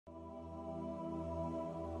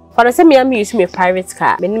For the same year, use my private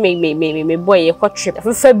car. Me boy, a court trip.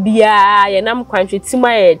 For Bia, and I'm quite to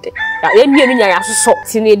my head. Then you so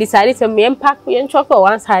Tini decided to me and pack me and chocolate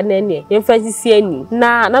once had any. In fancy see any.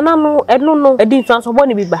 Nah, no, I don't know. I didn't transfer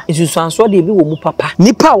one be back. It's just so they be with papa.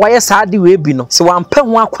 Nipa, why is hard the way bino? So I'm pen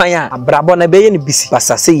one choir, a brabon a bay in busy.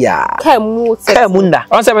 Bassasia. Camunda.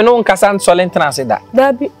 Also, I know Cassan Solent and I said that.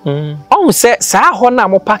 That be. Oh, say, Sah Hona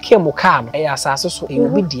mo pack him mo calm. I ask you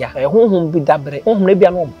be dear. I won't be dabre. Oh, maybe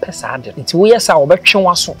I'm on Pessard. It's we are our veteran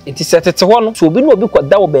was so. It is set at one, so we know because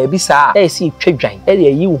that will baby, sir. I see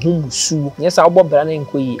Chedjine. You whom sue. Yes, our Bob Branning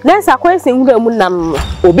quay. That's a question.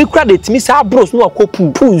 Obi credit Miss Abros no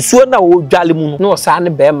copu. Poo, so now jolly moon. No,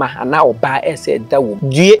 son, Bema, and now buy a said that would.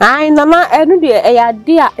 I know, I know,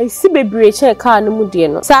 dear, I see baby check car no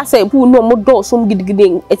mudiano. Say, who no more door, some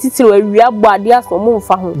gidding. It's a real body as for more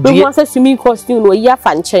for home. Do you want us to mean costume or ya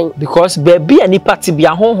fan chain? Because baby and party be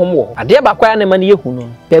a home. I dare back when money who know.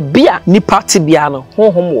 Baby, ni party biano,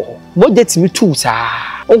 home. What gets me too, sir?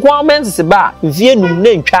 Uncle Men's bar, Vienna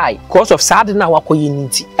name try, cause of Sardina Wako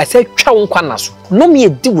unity. I said, Chow Quanasu. No me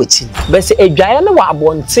do it. But say a giant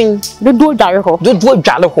one thing. Do Jalico, do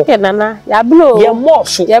Jalico. Nana, ya blow, ya more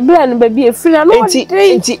so, ya blend baby a free and anti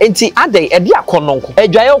a day a diacononco. A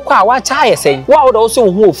giant car, what I say. Wow, also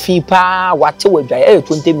who fee pa, what to a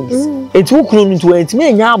 20 minutes. It took room to 20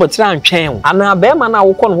 million but tran chain. And a bear man I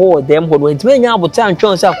will con hold them who 20 million but tran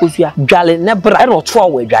chance I could jolly never I don't throw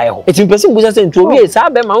away dry. It's impossible with us into a years. I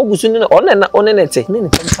bet my uncle soon on an essay.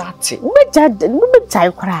 But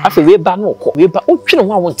I cry. I feel we banoko. We ba open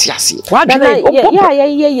one won't see. What?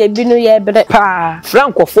 Yeah, been yeah, but pa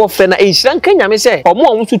Franco for friend a shrunk Kenya may say, or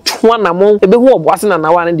more to 1 among the who wasn't an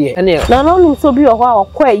hour and dear. And now, so be a while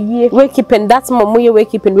quite ye, wake keeping that's my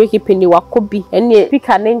wake keeping you could be. And ye pick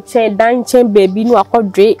an inch, dine chain baby, no, I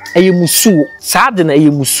could drink. A you musu, sadden a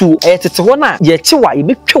you musu, at one, yet two, I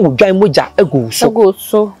be killed, Jam Moja, a go so.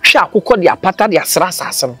 Who called your pata the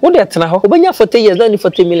assassin? What that now? When you're for 10 years, only for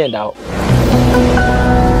 10 million now.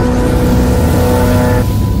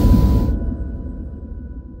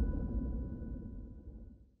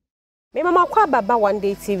 Mama Baba one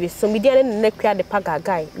day TV, so me didn't neck the paga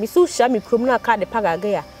guy. Miss Shami criminal card the paga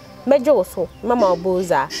gaya. Major so, Mama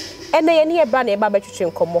Boza. And they near brand a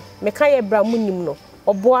babatchin como, Mekaya Bramunimno,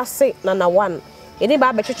 or Boase Nana one. Any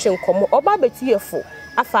babatchin como, or babatu full,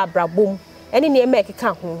 afa braboom. Any near make a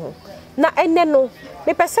count. Na no,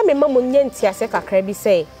 me person me mamu nyenti aseka krabi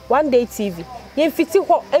say one day TV ye fiti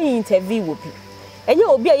ho any interview will be. And you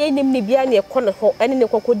will be a nim ni bia near corner ho any ne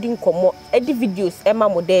kokodin komo edi videos ema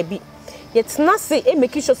mo there be. Yet na say e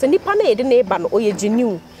make sure say nipa na ye de neighbor no oye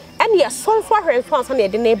genuine. And ye so hwehwe so ansa na ye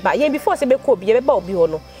de neighbor ye before say be ko bi ye be ba obi ho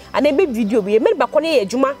no. And e be video bi ye me ba ko na ye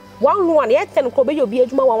adwuma one ye ten ko be ye obi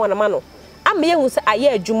adwuma one ma no. Am ye hu say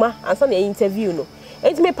aye adwuma ansa na ye interview no.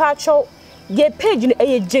 Enti me pa cho ye page no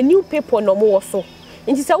a genuine people no more so.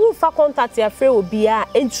 Nti se wo fa contact ya frɛ obi a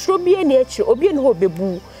entro bi ene akyi obi no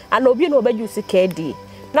obebu and obi no obeju sikedi.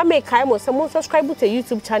 Na me kai mo se mo subscribe to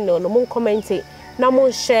YouTube channel no mo comment na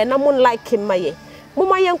mo share na mo like maye. Mo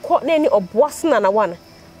maye nko na ni oboasna na wana.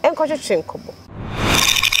 Enko twetwe nkobo.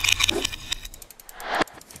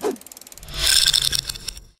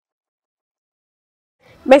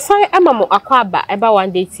 Mesai amamo akwaba eba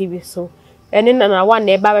one day TV so. Ene na one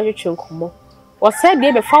na eba twetwe nkomo. O said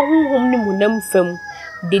dey be fa honhom ni munam fam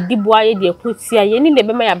de diboaye de akotia ye ni de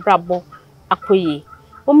be ma ya brabo akoye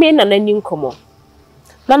o me na nani nkomo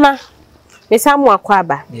nana me samu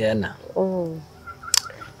akwaba ye na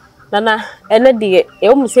nana ene de e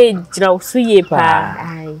o mu se gira osu ye pa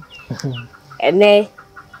ai ene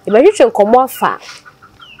e ba hwetwe nkomo afa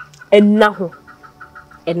enna ho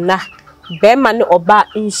enna be ma ne oba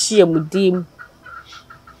nhie mudim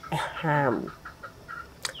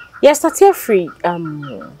yes, that's free.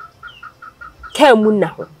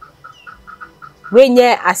 Kamuna. When you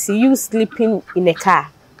I see you sleeping in a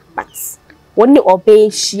car, but when you obey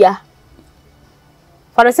Shia.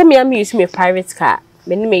 For the same time, use my private car.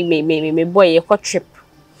 Me boy a court trip.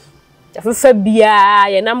 If you be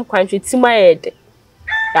and I'm country to my head.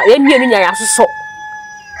 Then you so.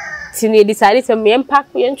 Tini decided to me and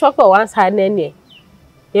pack me and chocolate once had any.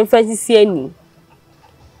 You fancy see any.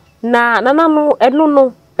 No, I don't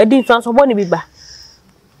know. I didn't transfer one be ba.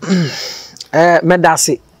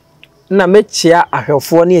 Medasi. Na mechia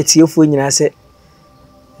ahwefo na etiefo nyina se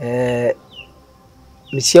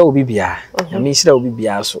mechia obi bia. Na mechira obi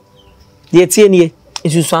bia so. De etie nie,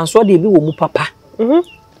 nsusuanso de bi wo mu papa.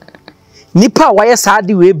 Nipa waye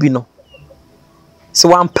saade we bi no. Se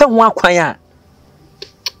wampa ho akwan a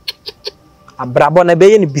abrabo na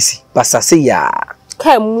beye ne bisi basase ya.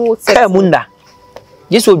 Kamunda.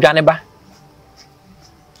 Yesu odwane ba.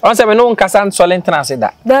 On se me no nkasa nsole ntena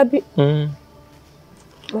da. Dabi.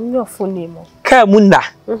 On your phone name. Ka mu nda.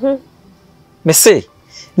 Me say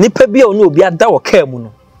nipa bia o no obi ada wo ka mu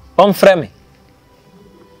no. On frɛ me.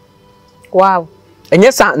 Wow.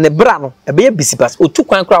 Enye sa ne bra no e be bisi pass. Otu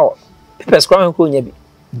kwan kra wo. Papers kra ko nya bi.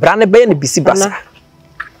 Bra ne be ne bisi pass.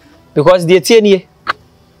 Because the tie nie.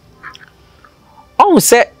 On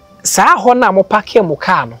se saa ho na mo pake mo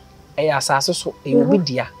car no. E ya asase so e obi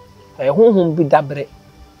dia. E honhom bi dabre.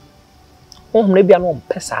 Honhom na bia no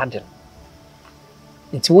mpesa ade no.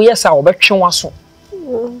 Nti wo yesa wo betwe waso.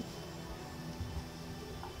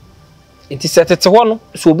 Nti setete ho no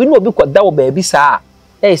so obi no obi koda wo baabi saa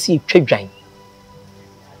e si twadwan.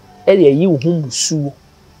 E de yi wo musuo.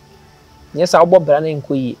 Nyesa wo bobra na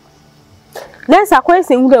enkoyi. Nessa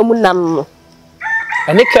kwesi ngura mu nam no.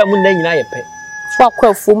 Ene ka mu na nyina ye pe. So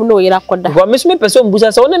akwafu mu no yira koda. Bo me so me pese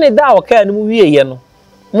mbusa se wona ne da wo ka no mu wie ye no.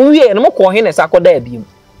 Mu wie ye no mo ko he ne sa koda abiem.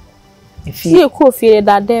 Ifie ko fie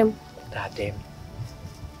dadem. Dadem.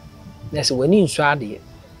 Nessa wani nsu ade.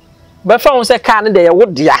 Ba fa won se ka ne de ye wo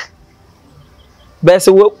dia. Ba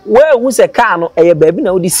se we hu se ka no eye baabi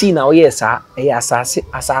na wo di si na wo ye sa eye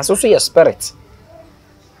asase so ye spirit.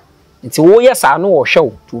 Nti wo ye sa no wo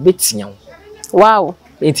hwe to betia wo. Wow.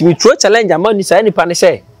 Nti mi tro challenge ama ni sa nipa ne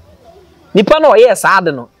se. Nipa na wo ye sa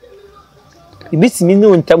ade no. Ibitimi ni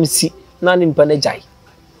ontam si na ni nipa na jai.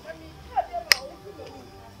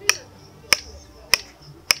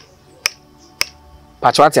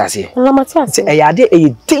 Patwati ase. Na mati ase. Eye ade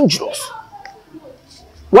eye dangerous.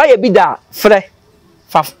 Why e bi da frɛ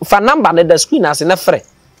fa number na the screen ase na frɛ.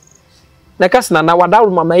 Na kasina na wadawo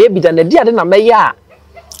mama ye bi da na di ade na meye a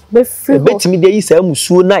be free. Betimi de yi sa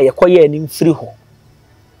musuo na ye koye ani mfiri ho.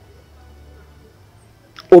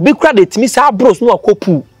 Obi kra de timi sa bros no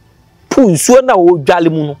akopu. Pu nsuo na o dwale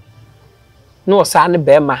mu no. Na o sa ne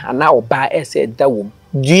bema ana oba ese dawom.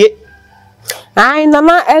 Due. Ai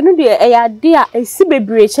nana enu de eya de a esi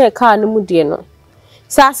bebre che car no mu de no.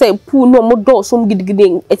 Sa se pu no mo do so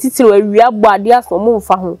gidigide etitire awia bo ade aso mo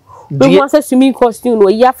mfa ho. We want say swimming costume no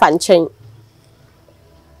ya fa nchen.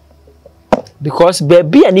 Because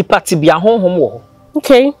baby ani party bia honhom wo.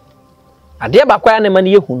 Okay. Ade ba kwa na ma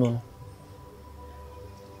ne yehu no.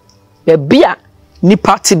 Baby a ni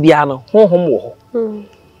party bia no honhom wo.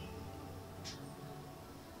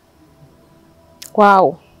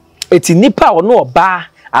 Wow. Eti nipa o no oba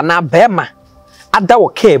ana bema ada wo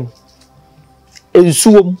kem.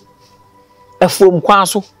 Ensuom efuom kwa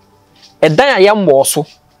so edan ayembo so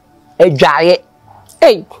adwaye.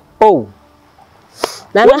 Hey. Oh.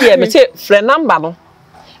 Nana ye me say friend number no.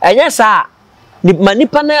 Enye sa ni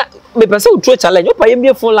manipa na me pese utro challenge opa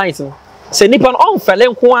yembe phone lines no. Se nipa no on fele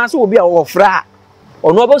nko a so obi a wo fra.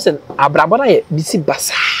 Ono obo se abrabo na ye bisi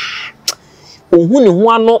basa. Ohun ne ho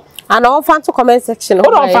ano and on fan to comment section.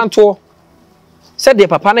 What on fan to? Said the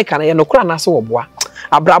papa ne kan ye no kra na se wo boa.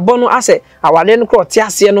 Abrabo no ase awale no kra ti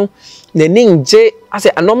ase no ne ninje ase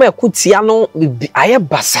anoma ekutia no aye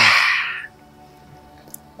basa.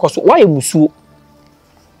 Cause why musuo?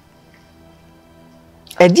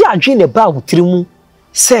 Edi adwe ne ba wutirimu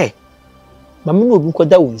se mame no obi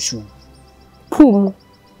koda wonsu pum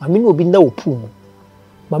mame no obi na opum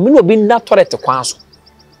mame no obi na toilet kwan so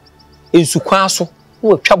ensu kwan so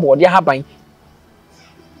no atwa bode haban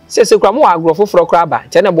se kura mo agrofo fro kura ba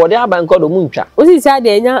che ne bode haban ko do mu ntwa o si sa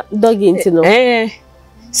de nya dogi nti no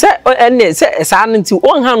se ene se sa nti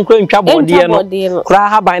on han kura ntwa bode no kura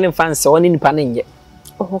haban ne fanse woni nipa ne nye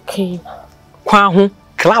okay kwan ho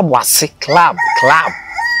club wase club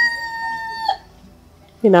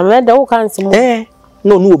ina me da wo kan simu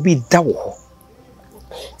no obi da wo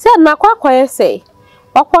se na kwa say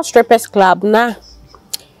wakwa strippers club na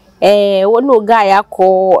wono guy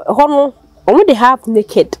akọ hono omo dey half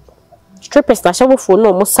naked strippers na shawo fo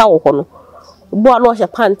no mo sawo hono bo no sha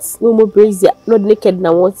pants no mo brazier no naked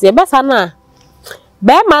na won se be sa na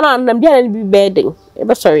be ma na nam dia na bi bedding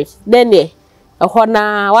be sorry then ho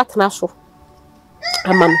na watna so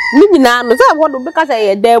amam ni nyina no say wodo be ka say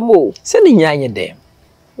ye dem o se ni nyanye dem.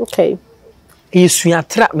 Okay.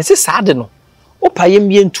 Yesuatra me se saade no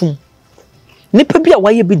opayem yentum nipa bi a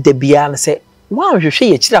waye bi da bia na se wan hwehwe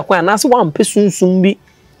ye kira kwan na se wan pesunsum bi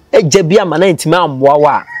eja bia ma na ntima amboa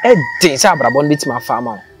wa den se abrabon bitima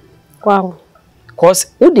fama. Wow. Cause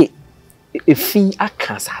udi efi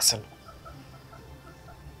aka asase no.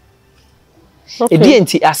 Okay. Edi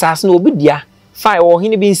enti asase no obi dia fa wo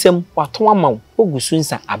hene bi nsem wato amaw ogusu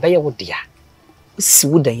nsa abaye wo dia si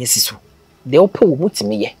wo dan yesiso de ope wo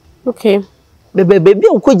mutimi ye. Okay. Bebe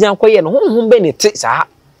okogyan koye no honhom be ne te sa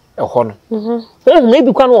ho no. Honhom e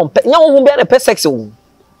bi kwa no nya honhom be na pe sex wo.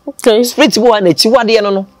 Okay. Spirit bo na chi wade no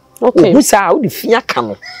no. Okay. Who sa wo de fia ka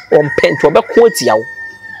no on pent obeko atia wo.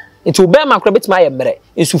 Nti obe ma kra betima ye mere.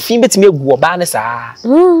 Nsu fi betimi egu oba ne saa.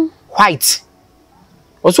 White.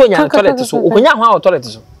 Oso nya toilet so. Okonya ho a toilet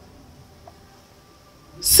so.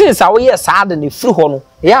 Since awo ye saa de ne firi ho no,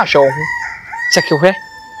 ye ahwe wo ho. Check hwe.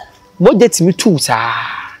 Mo de timi tu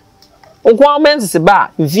saa. Onko amens se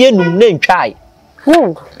ba, vie num na ntwai.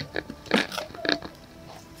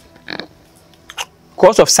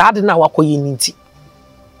 Because of sad na wakoye ninti.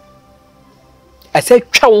 I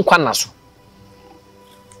said twa wonkwa na so.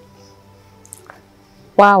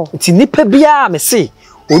 Wow. Nti nipa bia me se,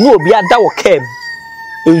 onu obi ada wo kam.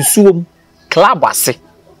 Ensuom, club ase.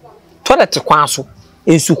 Toilet kwan so,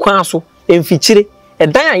 ensu kwan so, emfichire,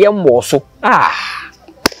 edan aye mwo so.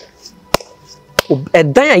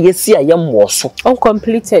 Edan aye si aye mwo so.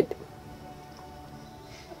 Uncompleted.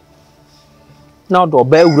 Now do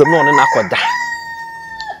ba wuram na one na koda.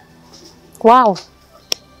 Wow.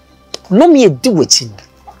 No me edi wachi.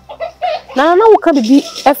 Na wo ka bibi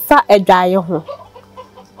efa edwaye ho.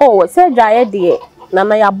 Oh, se edwaye de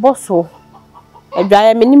na ya boso.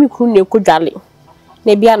 Edwaye me nimi kru na ekodwale.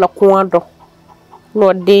 Na bia na ko ado.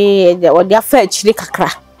 No de afa achire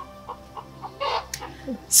kakra.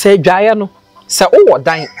 Se edwaye no, se wo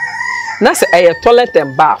dan. Na se eye toilet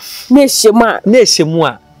and bath. Na ehemu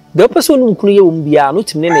a. The person who kunu ye umbia no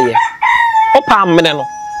timne ne ye. Opa amene no.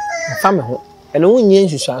 Mfa me ho. Eno wonye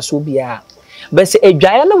nsusuaso bia. Be se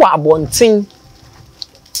edwaye ne wa abonten.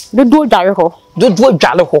 Dodo dware ho. Dodo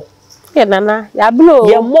dwale ho. Ye nana, ya blo.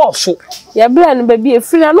 Ye morso. Ya blo no ba bi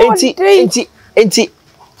efiri na no. Enti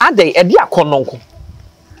ade ede akononko.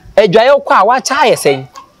 Edwaye kwa a wa cha yesen.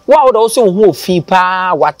 Wa wo do so ho ofi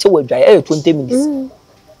pa wa che wa edwaye 20 minutes.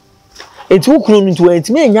 Enti wo kunu ntu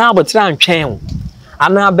enti me nya abotra antwen ho.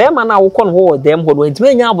 Ana be ma na wo kɔ no ho dem ho no enti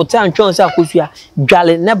me nya abotra antwen se akosua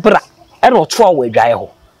dwale ne bra e no to wo edwaye ho.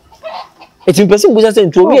 Enti person busa se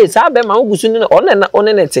ntu obi sa be ma wo gusu ne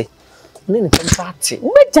one ne te. Ne tempati.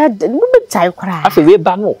 Ube chai kra. Afi we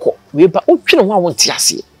ba no kɔ. We ba o twene ho a wo nti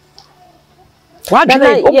ase. Wa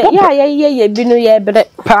dwene ye binu ye bre.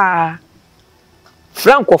 Pa.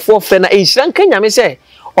 Franco for friend na enhran kan nyame se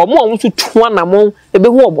omo a wo so tuwa na mo ebe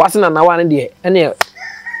hu oboase na na wa ne de ene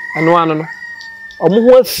ano no omo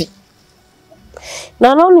ho afi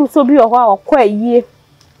na no nim so bi o ho a wakɔ ayie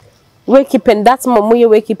we keeping that mom ye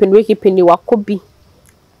we keeping ni wakobi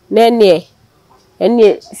na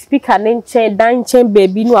ene speaker ne nchen dan nchen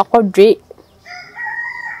baby ni wakodwe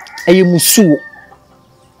aye musuo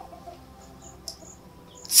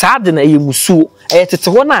sad na aye musuo aye tete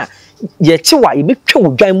ho na ye chewa ye betwa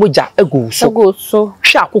odwan moja ago so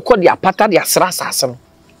hwe akokɔ de apata de asra asase no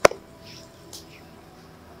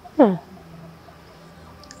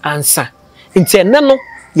ansa nti ene no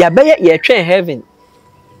ya beye ye twen heaven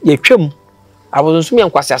ye twam abozonsum ye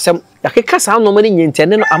nkwase asem ya keka sa no mani nyente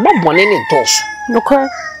ene no amabone ne ntoso nokɔ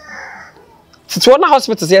tete na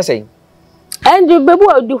hospital se yesen endu bebu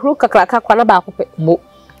odi huru kakraka kwa na ba akopɛ mo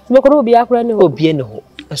mekoro obi akora ne ho obi ne ho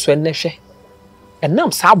eso ene hwe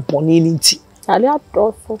enam sa bone ni nti ali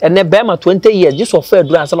atofo ene be ma 20 years just of fair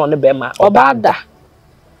duran se no ne be ma obada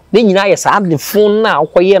ne nyina ye sa de fun na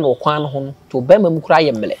akoye no kwan no ho to be ma mu kura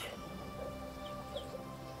ye mele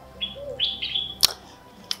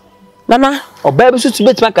nana oba bi so to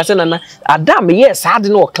betima kase nana adam ye sa de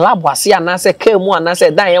no club wase ana se ka mu ana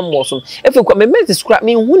se dan ye mo so efe kwa me meti scrap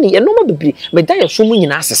me hu ni eno ma bibiri me dan ye so mu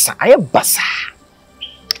nyina asesa aye basa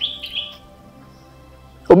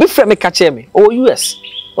obi frɛ me ka che me o US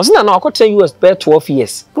wasina na akotre US be 12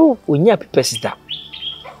 years onya pepesi da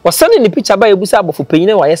wasane ni picture ba yebusa abofo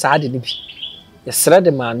panyine wa ye sa ade ne bi ye sere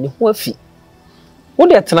de man ne ho afi wo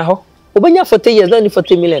de tena ho obenya 40 years na ni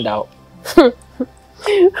 40 million da ho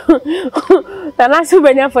Tana so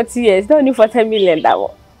benya 40 years na ni 40 million da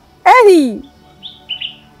ho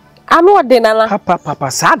anu de nana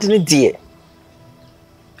papa sa ade ne de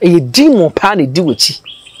e di mo pa ne di wachi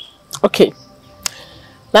okay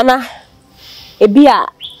nana ebia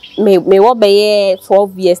me wo beye 12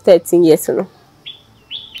 years 13 years no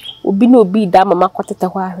obi no obi da mama kwateta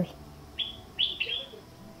ho ahwe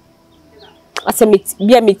asemeti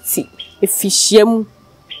bia meti efihyiam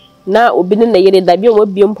na obi ne na yere da bia o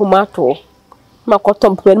bia mpomato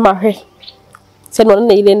makotom pwe ma hwe se no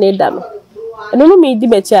na yere ne da no eno no me di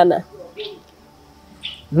bechi ana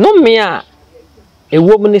no me a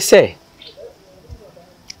ewo mu ne se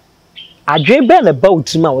adwe be na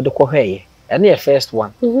bout ma wo de ko hweye ene ye first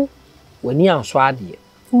one wani anso ade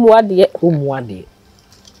mu ade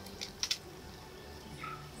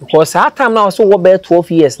because that time now so wo be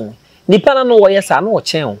 12 years no nipa na no wo yes na wo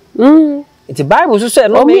chen o the bible so say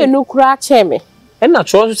no me enu kura che me na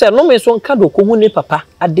choro so say no me so nka do ko hu ne papa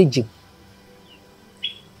adegim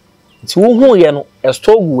nti wo hu ye no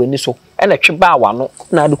estogu ani so na tweba wa no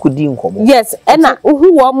na ade ko di nkomo yes na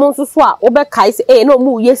hu wo mo so so a wo be kai say na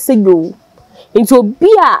mo ye segyo nti obi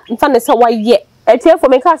a mfa ne say wa ye etwe for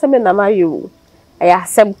me ka say me na ma ye o aya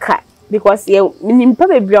sem ka because ye nimpa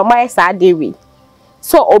bebi o ma ye sa dewi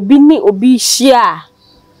so obi ni obi hia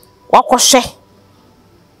wakohwe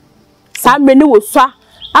sa mene wo so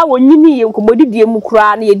a wonyini ye nkomodidie mu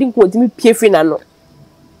kura na ye di nkontimi pie fi na no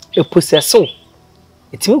e possession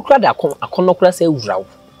etimi kura da akono kura say wurawo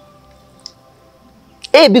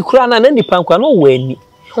e bi kura na nipa nkwa no wani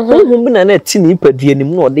ohun bi na ti ni padua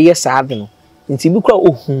nim na ode ye saade no nti bi kura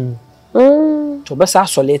ohun to be sa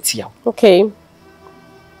solete ya okay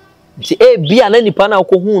nti e bi ana nipa na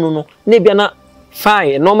akohun no na bia na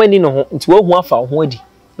fine no mani no ho nti wo hu afa ho adi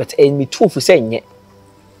but e mi tufu say nye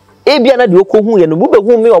e bia na de okohun ye no bu be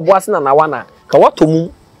hu me obo ase na wana ka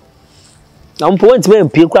watomu na mpo wanti me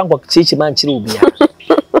mpie kwa nkwa chechi man kire obi a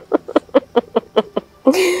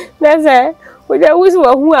nese we dey wish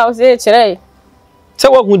we hu a say kire se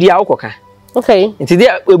wo hu dia okoka okay nti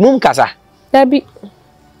dia emum kasa dabi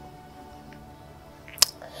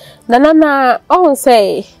na on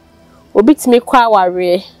say obi timi kwa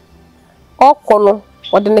ware okono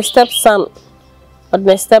or the stepson or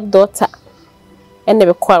the stepdaughter and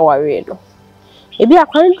the kwa ware no ebi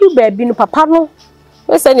akwan du baabi no papa no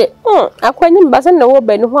we say ne akwan ni mbasa na wo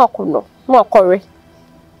ba ni ho akono no akore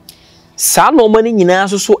sa no mani nyina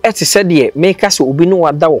so ete se de make se obi no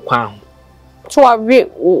wada wo kwan ho so awe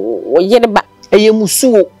wo yere ba eye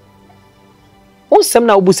musuo o sem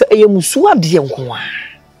na obusa eye musuo ade nko a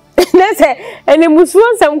nese ene musuo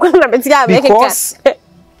sem kwa na betia be because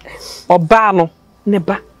oba no ne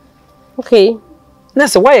ba okay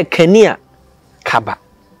nese why kani a kaba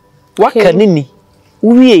wa kani ni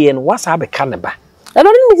wiye ye no wasa be ka ne ba I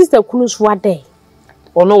don't need sister kunu so ade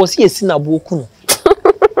ono wo si esi na bo kunu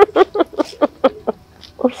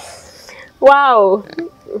wow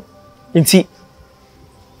nti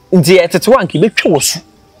etete wanki betwe wosu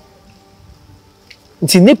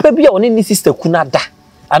nti nipa bia one ni sister kuna da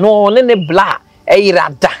ano one ne bla eyira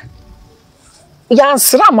da ya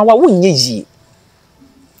nsra ma wa wonye yi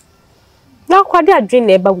na kwade adwen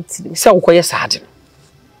na eba wutiri se wokoye saade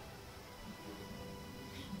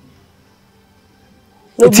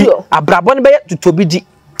no nti abrabo ne be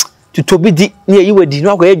tutobi di ne yi wadi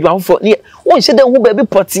no akoye adwafo ne won hye den hu ba bi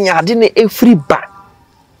potinya ade ne efri ba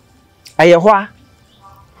aye ho a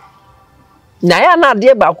na ya na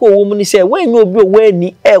ade ba ko wo mu ni se wan no obi o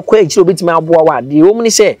wani e kwa ekire obitima aboa wa ade wo mu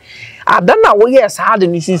ni se ada na wo ye saade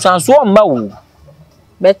ni sunsanso o mma wo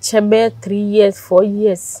bechebe 3 years 4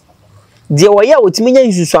 years de wo ye otimi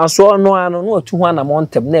nya sunsanso no ano no otu ho ana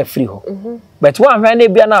montem na efri ho but wan hwa na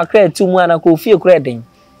bia na akra atu mu ana ko fie kra den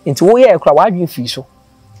nti wo ye kra wadwen fi so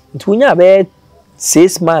nti wo nya be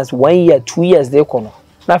 6 months 1 year 2 years de kono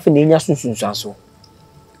na fa na nya sunsanso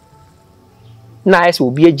na ese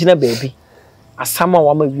obi agina baabi asama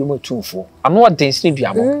wa ma wiemo tumfo ano odensini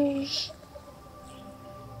duabo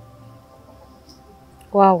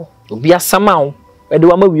wow obi asama wo e de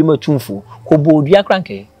wa ma wiemo tumfo ko bo odua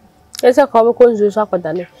kranke ese ka be ko nzu so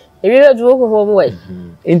akodane ewiwe du ko ho mo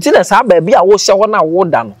enti na sa baabi a wo hye ho na wo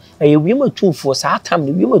da no e wiemo tumfo sa atam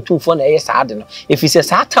ne wiemo tumfo na ye sa ade no efise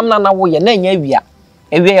sa atam na wo ye na nya wia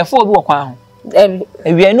ewie ye fo obi wo kwan ho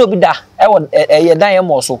ewie na obi da e wo ye dan ye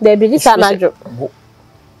mo so da bi sa na dwo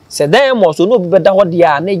se dan mo so no obi beda ho de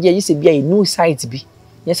a na ye yise bia e new site bi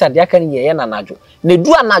ye sa de aka ni ye na najo na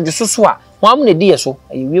du anajo so a ho am na di ye so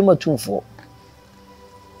e wie matumfo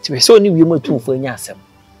ti be so ni wie matumfo nya asem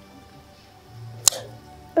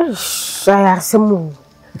ya asem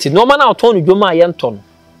ti no ma na oton no dwoma ye nton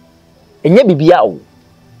enya bibia o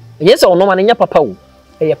ye se ono ma na nya papa o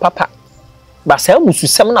ye papa ba sa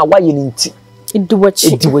mususem na wa ye ni nti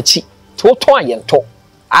ediwachi ti wo ton aye nto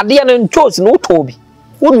ade ya no nchos no to bi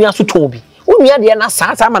wonua so ton bi wonua de na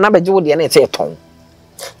saa ma na beje wo de na ete ton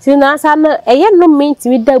ti na sa na eye no minti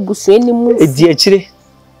mi da busu eni mu edi akire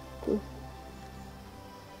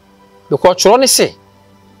because choro ne se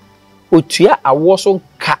otua awo so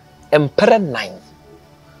ka empere 9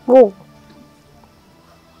 oh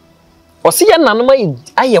o se ya nanom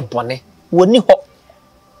aye bone woni ho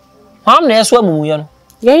ham na eso amumu no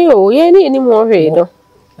ye yo ye ni mo hwe do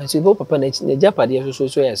anse bo papa na japade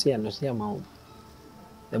so ya se ya no se ya ma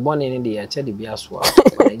the bonne ni de ya che de bia so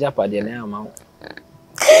na japade na ama wo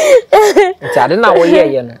ntade na wo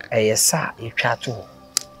ye no eyesa etwa to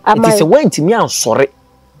it is a went me ansore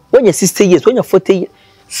when your 60 years when your 40 years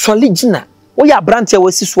solid gina wo ya brante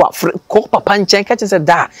wasi so ko papa nchen ka chese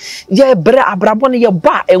da ye bre abrabo ne ye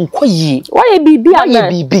ba enkoyi why bibi ana why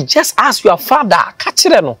bibi just ask your father ka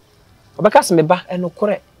kire no obeka se me ba eno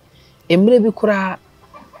kore emre bi kura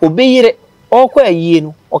obeyire okwa ayie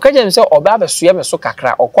no okaje me se oba abesoye me so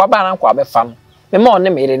kakra okwa ba na kwa abefa no me ma one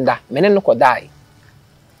me renda me ne no kodai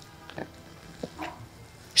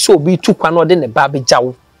so obi tu kwa no de ne ba be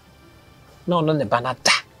jawo na ono ne ba na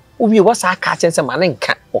da obi wasa aka chense ma ne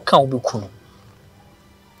nka oka obi kunu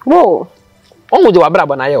wo onwo de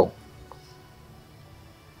wabrabo na ye o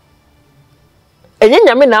enye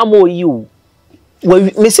nyame na ama oyi o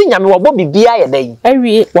mesi nyame wabo bibia ye dan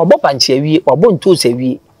awie wabo panche awie wabo ntoos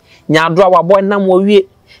awie nyaadro wabo nam awie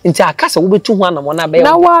nti akasa wo betu ho anam na be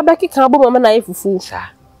na wa bekika bo mama na ye fufu sa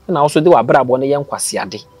na also de wabrabo ne ye nkwase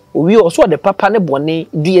ade owie oso de papa ne bone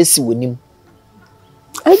dua si wonim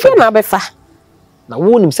awie na befa na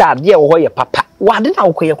wonim sa ade wo ho ye papa wade na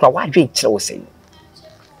wo koye kra wadwe kire wo sei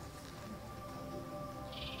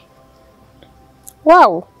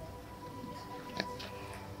wow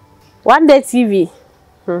One Day TV.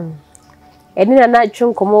 Eni na atwe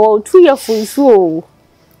nkomo 2 year nso o.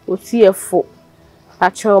 2 year fo.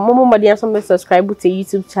 Acho momo madian so me subscribe to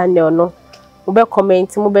YouTube channel no. Mo be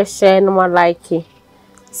comment, mo be share, no mo like.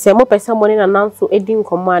 Se mo pesa mo ni na nanso edi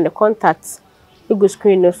nkomo and contact. E go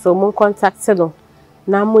screen no so mo contact no.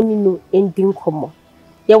 Na mo ni no endi nkomo.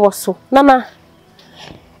 Ye wo so. Nana.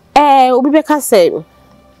 Obi be ka say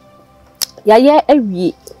ya ye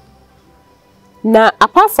awie. Na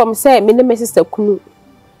apart from say me ne my sister kunu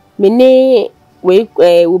me ne we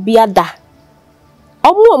obi ada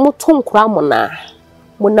omo to nkura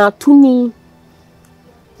mo na tuni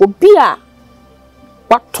obi a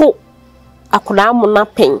wato akura mo na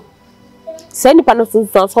pen se nipa no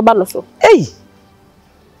so ba no so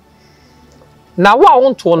na wa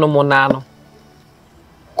wonto no mo na no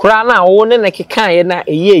kura na wo ne keka ye na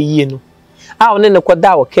eye no a wo ne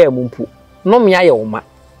koda wo ka mu mpu no me aye wo ma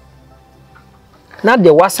na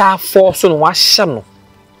de wasa force no wa hye no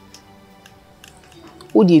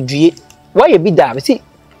wo de due wa ye bi da be si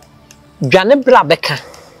dwane bra beka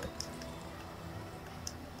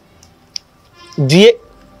due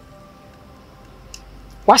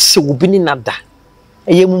wa hye wo bi ni nada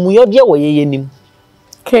eye mumuyode wo ye yenim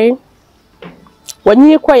okay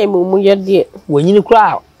wanyi kwa ye mumuyode wanyi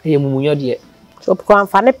kura eye mumuyode so ko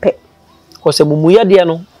amfane pe ko se mumuyode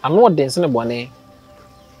no ano odense ne bone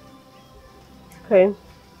okay.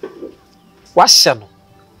 Washa no.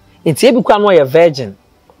 Enti ebi kwa no ye virgin.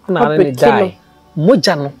 Na ne die.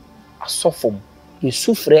 Moja no asofom.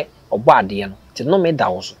 Yesufre obo ade no. Ti no me da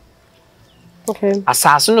wo so. Okay.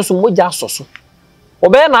 Asase no so moja asoso.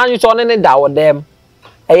 Obe na anyu so ne da wo dem.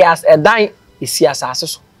 Eyas edan esi asase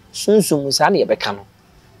so. Sunsum sa na ye beka no.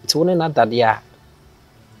 Ti wo ne na dade a.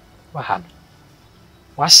 Wa ha.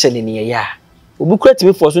 Washa ne ye ya. Obi kura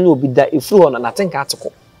timi fo so na obi da efuru ho na natenka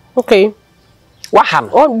ateko. Okay. Waham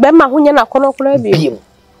o be ma hunya na kono kura bi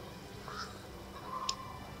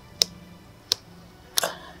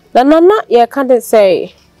na nana ye ka de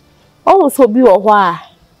say o so bi wo ho a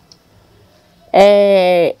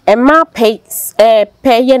ma pay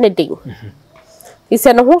ye ne din he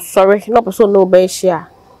said no sorry no person no be share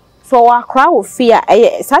so wa kra wo fear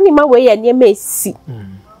sani ma we ye ne ma esi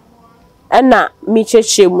na mi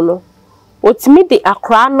cheche mu no otimi de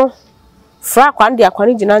akra no fra kwande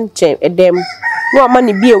akwani gina nche edem no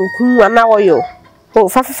amani bi enku ana woyo o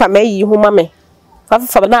fafifa meyi hu mame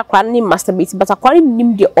fafifa na akwa ni masturbate but akwa ni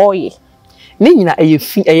nim de oye ni nyina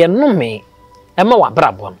eyefi eye nome ema wa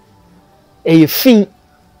brabo no eyefi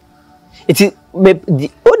iti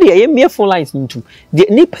o de eye me phone lines ntu de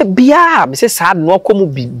nipa bia me se sad no akomu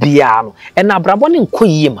bibia no e na brabo ne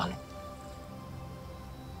nkoyie ma no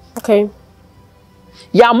okay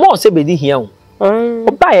ya mo se be di hia o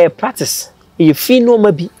oba e practice eyefi no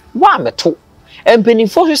ma bi wa meto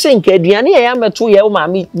empenifo so se nka aduane ya meto ye o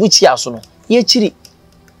maami buchi aso no ye chiri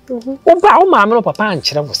oba o maami no papa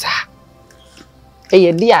ankyere wo sa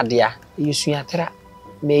eye di ade a ye suatera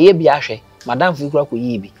me ye bia hwe madam fu kura ko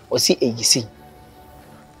yi bi o si egisi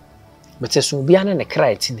betesu bia na ne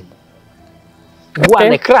kra etinim bua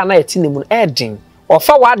ne kra na etinim no edin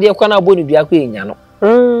ofa wa ade kwa na aboni dua ko enya no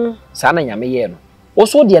sa na nyame ye no o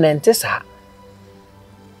so de na ente sa.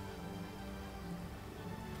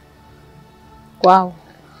 Wow.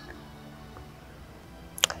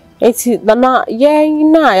 Eti dana ye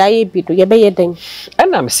na ya ye bido ye be ye den.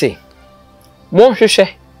 Ana me se mo hwehwe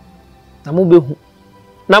na mo behu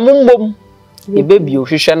na mo mbom ye bebi o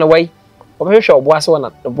hwehwe no wai obehwehwe oboase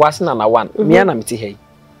na oboase na wan me na meti hei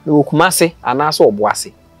me wokumase ana so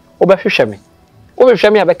oboase obehwehwe me wo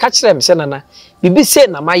hwehwɛ me abɛka kyerɛ me sɛ nana bibi se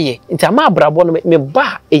na maye nti ama abrabɔ no me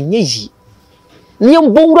ba enye yi ne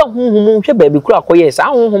mbowura honhom hwɛ baabi kura akɔyɛ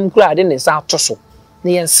sa honhom kura ade ne sa ato so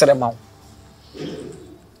ne yɛn srema wo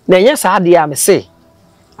na nyɛ saa de a me se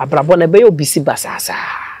abrabɔ no bɛyɛ obisi basasa.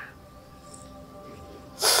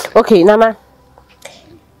 Okay, Nana.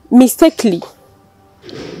 Mistakenly,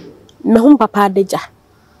 me hum papa deja.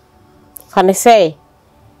 Fane say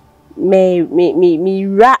me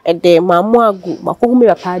ra ede mamu agu mako hum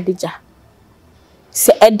papa deja.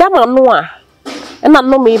 Se eda manu a na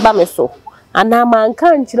no me ba me so. Ana man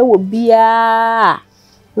kan kire wo bia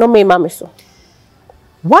no me ma me so.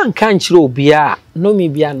 One kan kire obia no me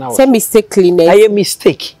bia na wo. Say mistakenly na. Aye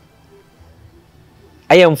mistake.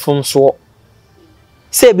 Aye mfomso.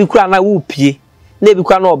 Say bi kura na wo pie. Na bi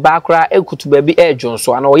kwa na oba kra ekutu ba bi ejon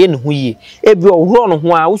so ana oye ne ho yie e bi owro no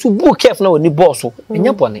ho a wo so bu careful na oni boss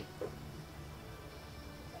enya bone.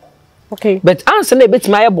 Okay, but answer na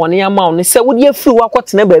betima aye bone ama wo se wo de afiri wo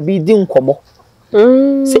akotena ba bi di nkomo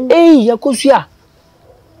se yakosua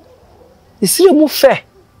isire mu fe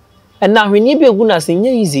na hwene bi egu na se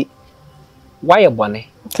nya easy why bone.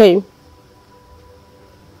 Okay,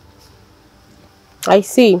 I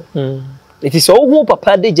see. It is all who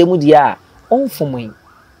papa de jemu dia on for me.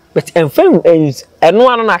 But enfem eno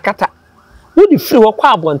ano na akata. Wo di free wo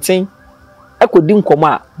kwa abonten akodi nkomo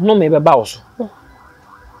a no me beba wo so.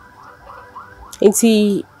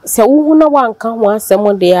 Enti se wo hu na wanka ho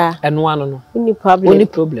asem de a eno ano no. Any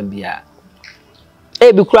problem bia.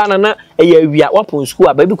 E bi kura na eya awia wapon school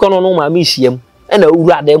a ba bi kono no ma me hyiam. E na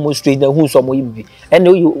wura demonstrate na hu so mo yibi. E na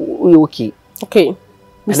you okay. Okay.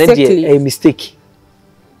 Mistakenly. A mistake.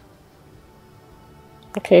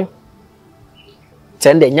 Okay.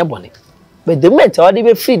 Tend enya bone. But the moment I dey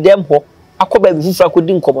be free them ho akoba bi fufu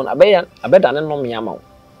akodi nkomo na abeda ne no me ama wo.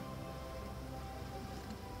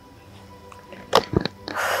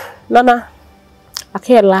 Nana,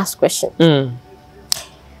 okay, last question.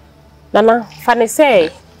 Nana, fane say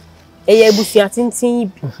eya ebusia tintin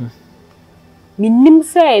bi. Minim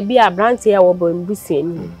say bi abrante ya wo bo mbusia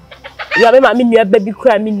ni. Ya be ma me nua ba bi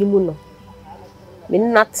kura minim no. Me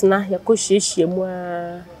natna yakohyiehie mu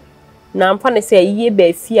a na mfa ne say yiye ba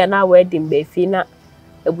afia na wedding ba afia na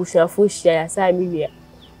abusuafo hia ya sai me nua.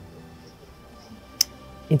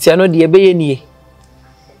 Nti ano de ebeye nie.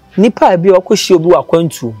 Nipa bi okohie obi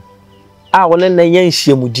wakwantu a wona na nya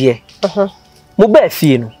nhyiamude. Mo ba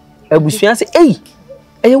afie no abusua se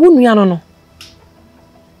eye wo nua no no.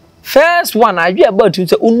 First one adwe about you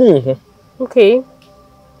say unu ho. Okay.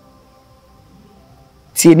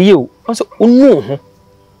 Tieni o so unu ho.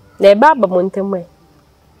 Na baba montem.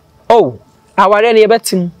 Oh, aware ne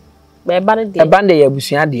yebetim. Ba ne de. Eba ne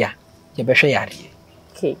abusua de a ye behwe yare.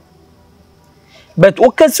 Okay. But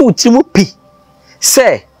okasi utimu pi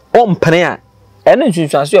say ompene a ene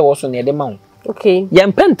ntwintwaso e wo so ne de ma wo. Okay. Ye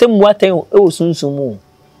mpentem mu atan e wo sunsun mu.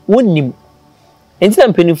 Wonnim. Enti na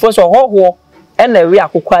mpenifo so hoho ena we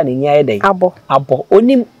akokwa a ne nya ye den. Abo.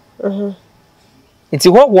 Onim. Enti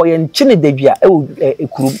hoho ye nkyene dadua e wo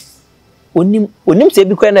ekurum. Onim se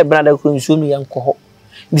bi kwa na brada kuro nsuo no ye nkoho.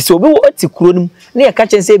 Ndi se obi wo atikuro nim na ye ka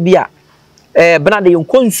kyense bi a brada ye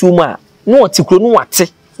nkonsuo mu a na otikuro no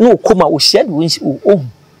wate na okoma o hia de wo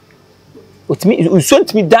otimi nsuo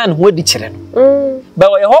ntimi dan ho adi kyere no. Ba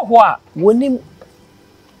wo ye hoho a wonim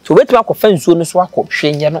so betu akɔfa nsuo no so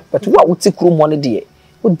akɔhwe nye no but wo a wotikuro mo no de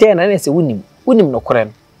wo den na se wonim no kore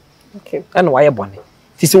no. Okay. Ana waye bone.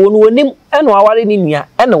 Ti se wonim ana waware ni nua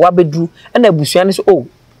ana wabeduru ana abusua ne so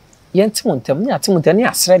yentimuntem ne atimuntem ne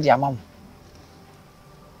asre de amam.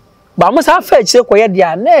 Ba mo sa fa kire koye de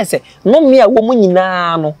a na se no me a wo mu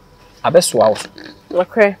nyina no abesoa wo.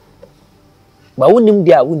 Okay. Ba wonim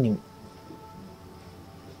de a wonim.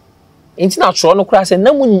 Enti na tro no kura se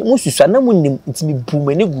na mu susua na mu nim ntimi bu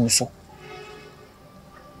mani gu so.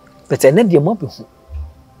 But ene de mo behu.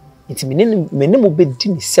 Enti mene mo bedi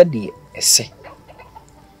ni sede ese.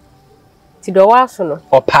 Ti do wa so no.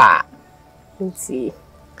 Opa. Nti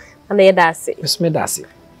ana ye da se. Yes me da se.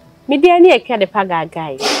 Me dia ne akwa de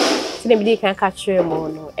pagagai. Ti na me di kan ka kire mo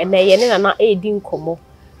no. Ene ye ne na edi nkomo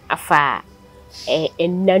afa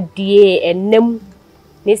enadie enam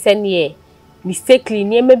ne sene mistakenly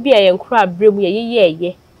ne ma bia ye nkura abremu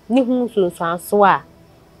ye ni hu sunsun aso a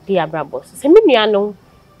di abrabo. Se me nua no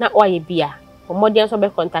na oye bia. Omodian so be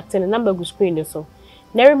contacting the number go screen so.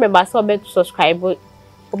 Now remember so be subscribe,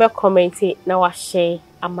 be comment na wa share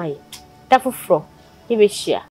amai. That for give it share.